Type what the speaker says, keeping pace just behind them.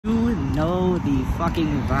know the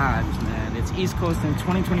fucking vibes, man. It's East Coastin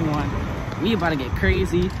 2021. We about to get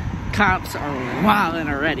crazy. Cops are wilding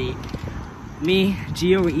already. Me,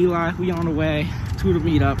 Gio, and Eli, we on the way to the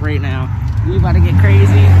meetup right now. We about to get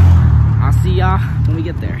crazy. I'll see y'all when we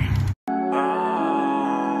get there.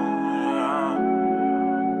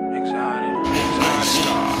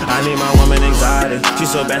 I need my woman exotic. She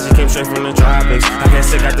so bad she came straight from the tropics. I can't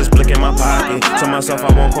stick out this blick in my pocket. Tell myself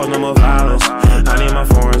I won't cause no more violence. I need my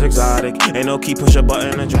foreigns exotic. Ain't no key, push a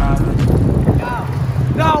button and drop it.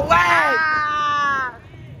 No way! Ah,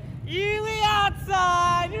 you be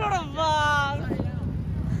outside. You know the vibes.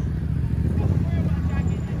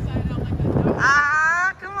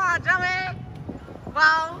 Ah, come on, Joey.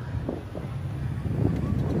 Wow.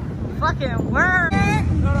 Fucking word. You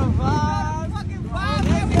know the vibes.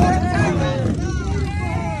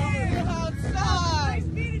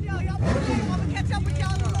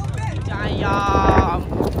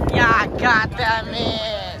 Y'all got that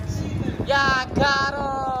bitch. Y'all got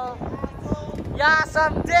him. Y'all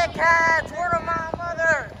some dickheads. Word of my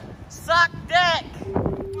mother. Suck dick.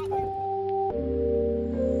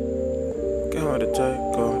 Get hard to take,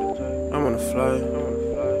 go. I'm on a flight.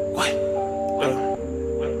 What?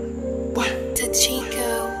 What? To Chico.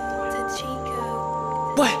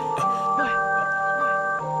 What?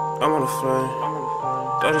 I'm on a flight.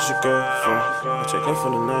 That is your girlfriend. I take her for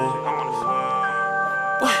the night.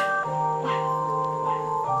 What?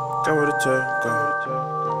 Get where the take, go.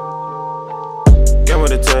 Get where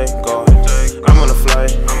the take, go. I'm on a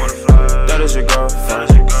flight. That is your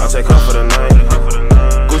girlfriend. I take her for the night.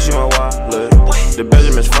 Gucci my wallet. The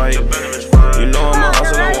Benjamins fight. You know I'm a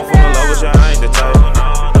hustler. I won't fall in love with you. I ain't the type.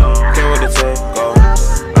 Get where the take, go.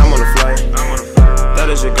 I'm on a flight.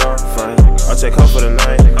 That is your girlfriend. I take her for the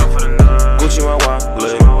night. Gucci my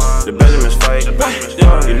wallet. The Benjamins fight.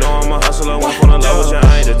 You know I'm a hustler. I won't fall in love with you.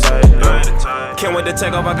 I ain't the type. Can't wait to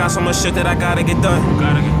take off. I got so much shit that I gotta get done.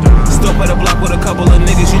 Still play the block with a couple of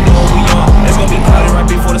niggas, you know what we on. It's gonna be cloudy right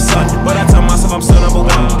before the sun, but I tell myself I'm still #1.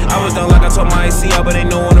 I was done like I told my ACL, but ain't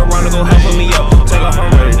no one around to go helping me up. Take off, I'm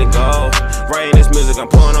ready to go. Writing this music, I'm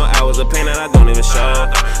pulling on hours of pain that I don't even show.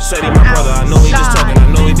 Shady my brother, I know he just talking, I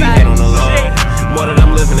know he be hit on the low. More that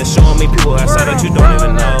I'm living is showing me people outside that you don't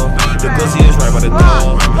even know. The pussy is right by the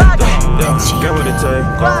door. Get what it take,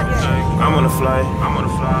 go. I'm on a flight.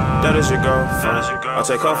 That is your girlfriend. I'll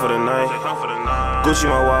take her for the night. Gucci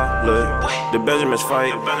my wallet. The Benjamins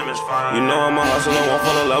fight. You know I'm a hustler, won't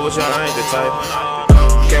fall in love with you. I ain't the type.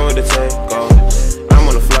 Can't wait to take, go. I'm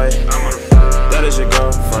on a flight. That is your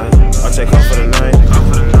girlfriend. I'll take her for the night.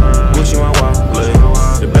 Gucci my wallet.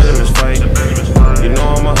 The Benjamins fight. You know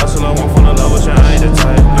I'm a hustler, won't fall in love with you. I ain't the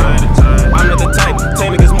type. I'm not the type.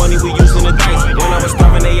 Take niggas money, we using the dice. When I was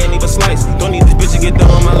starving, they ain't even slice. Don't need this bitch to get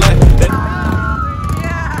done on my life.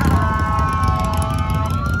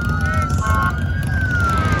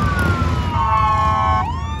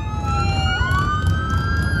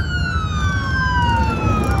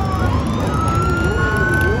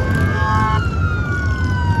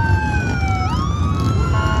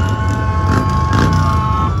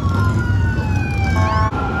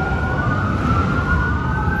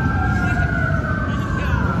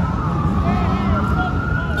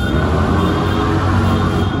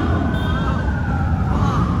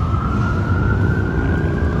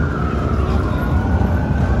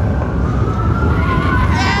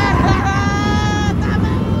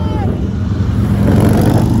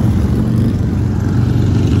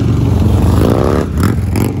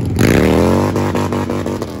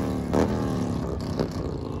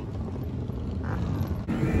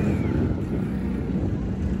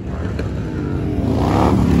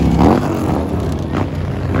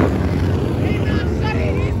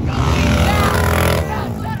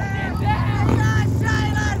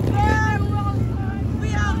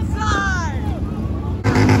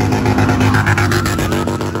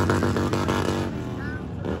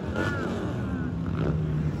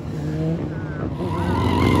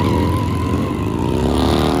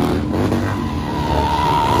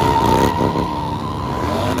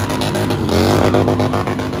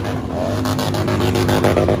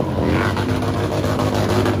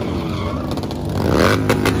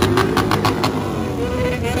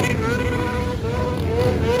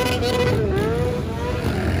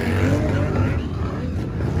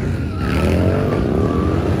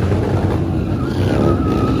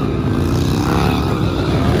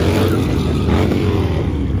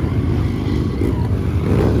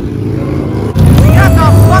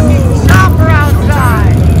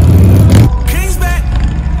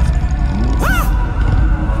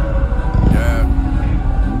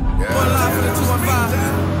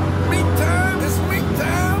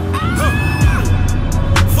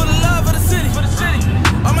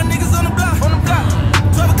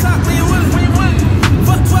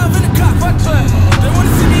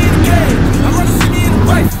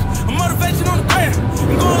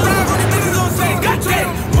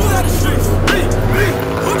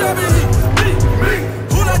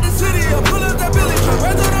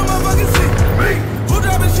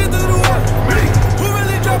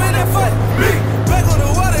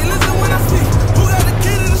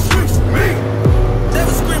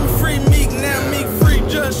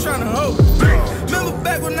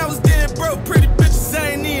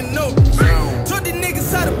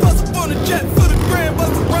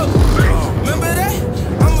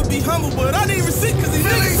 I need receipt cause these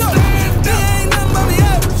niggas suck. They ain't nothing but me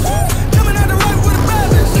average. Coming out the right with a bad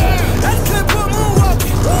bitch. Had to clip for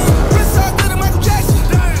moonwalking. Wrist side good to Michael Jackson.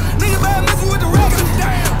 Nigga bad messing with the rocket.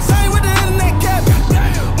 Same with the internet cabin.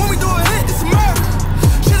 When we do a hit, it's a murder.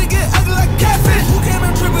 Shit'll get ugly like a catfish. Who came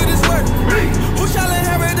and triple this work? Me. Who shall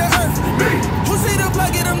inherit the earth? Me. Who see the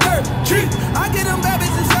plug, get them dirt? G. I get them bad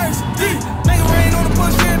bitches first. D. Make it rain on the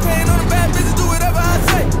push, champagne on the bad bitches, do whatever I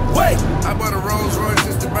say. Wait. I bought a Rolls Royce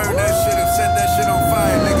just to burn that shit and set that shit on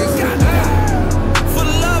fire, niggas. For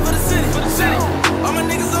the love of the city, all my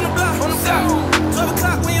niggas on the block, 12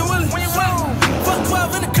 o'clock when you're willing, fuck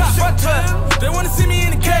 12 in the cop, they wanna see me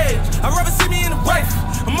in the cage, I'd rather see me in the rifle,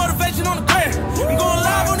 a motivation on the gram, I'm going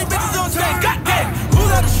live on these bitches on stage, goddamn, who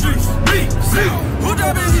got the streets? Me, who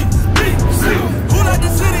dropping heat? Me, who like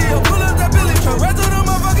the city, or pull up that Billy truck, right to the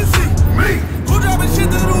motherfucking seat? Me, who dropping shit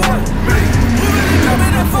through the water? Me, who really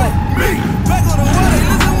dropping that fight? Me, back on the water,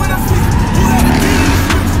 listen when I speak, who got the key in the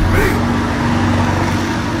streets? Me.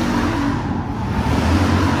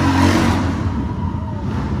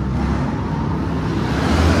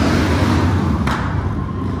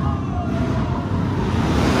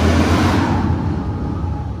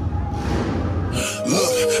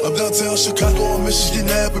 I'm downtown Chicago on missions, getting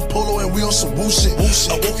ab with polo and we on some bullshit.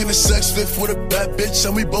 I walk in the sex lift with a bad bitch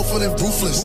and we both feeling ruthless.